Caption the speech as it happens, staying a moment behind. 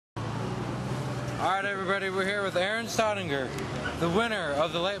Alright everybody, we're here with Aaron Staudinger, the winner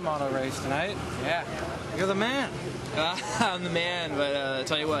of the late model race tonight. Yeah. You're the man. I'm the man, but I'll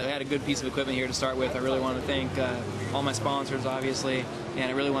tell you what, I had a good piece of equipment here to start with. I really want to thank all my sponsors, obviously, and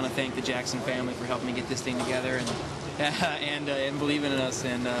I really want to thank the Jackson family for helping me get this thing together and believing in us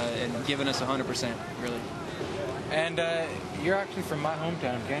and giving us 100%, really. And you're actually from my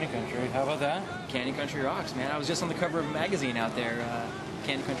hometown, Candy Country. How about that? Candy Country rocks, man. I was just on the cover of a magazine out there,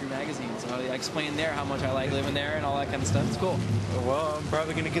 Candy Country magazine, so I explained there how much I like living there and all that kind of stuff. It's cool. Well, I'm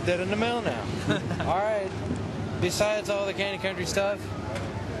probably going to get that in the mail now. Alright, besides all the Candy Country stuff,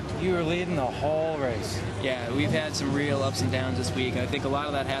 you were leading the whole race. Yeah, we've had some real ups and downs this week. I think a lot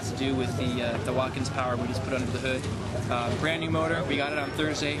of that has to do with the Watkins power we just put under the hood. Brand new motor, we got it on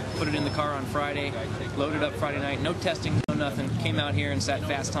Thursday, put it in the car on Friday, loaded up Friday night, no testing, no nothing. Came out here and sat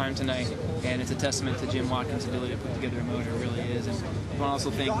fast time tonight, and it's a testament to Jim Watkins' ability to put together a motor, it really is. And I want to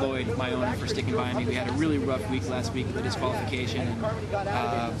also thank Lloyd, my owner, for sticking by me. We had a really rough week last week with the disqualification, and,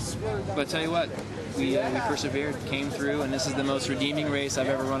 but tell you what, we persevered, came through, and this is the most redeeming race I've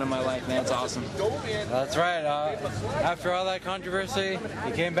ever run in my life, man. It's awesome. That's right. After all that controversy,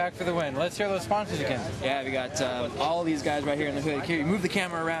 you came back for the win. Let's hear those sponsors again. Yeah, we got all these guys right here in the hood. Here, move the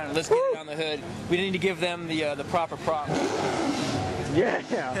camera around and let's get it on the hood. We need to give them the proper prop.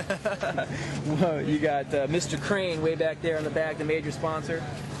 Yeah. Well, you got Mr. Crane way back there in the back, the major sponsor.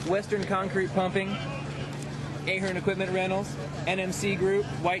 Western Concrete Pumping, Ahern Equipment Rentals, NMC Group,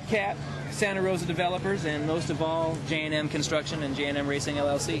 White Cat, Santa Rosa Developers, and most of all, J&M Construction and J&M Racing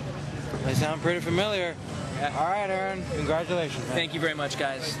LLC. They sound pretty familiar. Yeah. All right, Aaron. Congratulations, man. Thank you very much,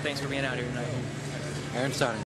 guys. Thanks for being out here tonight. Aaron Staudinger.